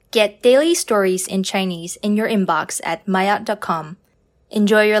Get daily stories in Chinese in your inbox at maayot.com.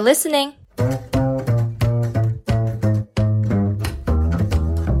 Enjoy your listening!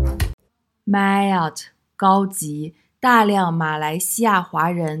 maayot 高级，大量马来西亚华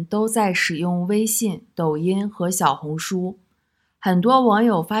人都在使用微信、抖音和小红书。很多网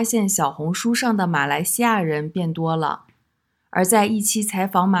友发现小红书上的马来西亚人变多了。而在一期采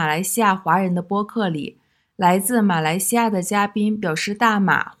访马来西亚华人的播客里，来自马来西亚的嘉宾表示大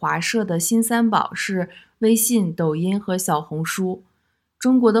马华社的新三宝是微信、抖音和小红书。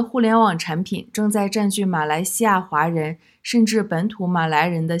中国的互联网产品正在占据马来西亚华人甚至本土马来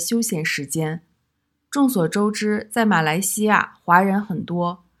人的休闲时间。众所周知，在马来西亚华人很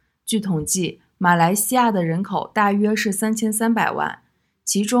多。据统计，马来西亚的人口大约是3300万，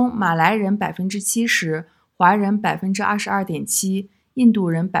其中马来人70%，华人22.7%，印度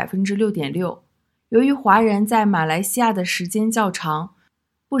人6.6%。由于华人在马来西亚的时间较长，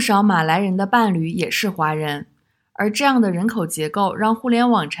不少马来人的伴侣也是华人，而这样的人口结构让互联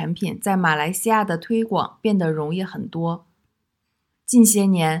网产品在马来西亚的推广变得容易很多。近些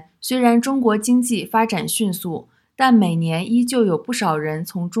年，虽然中国经济发展迅速，但每年依旧有不少人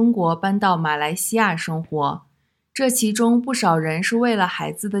从中国搬到马来西亚生活，这其中不少人是为了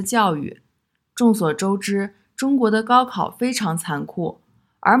孩子的教育。众所周知，中国的高考非常残酷，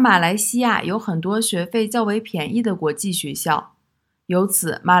而马来西亚有很多学费较为便宜的国际学校，由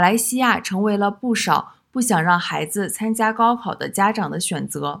此马来西亚成为了不少不想让孩子参加高考的家长的选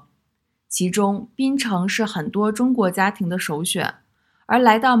择。其中，槟城是很多中国家庭的首选，而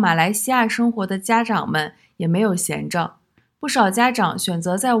来到马来西亚生活的家长们也没有闲着，不少家长选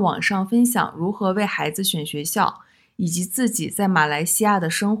择在网上分享如何为孩子选学校，以及自己在马来西亚的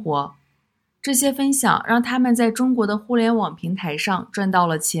生活。这些分享让他们在中国的互联网平台上赚到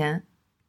了钱。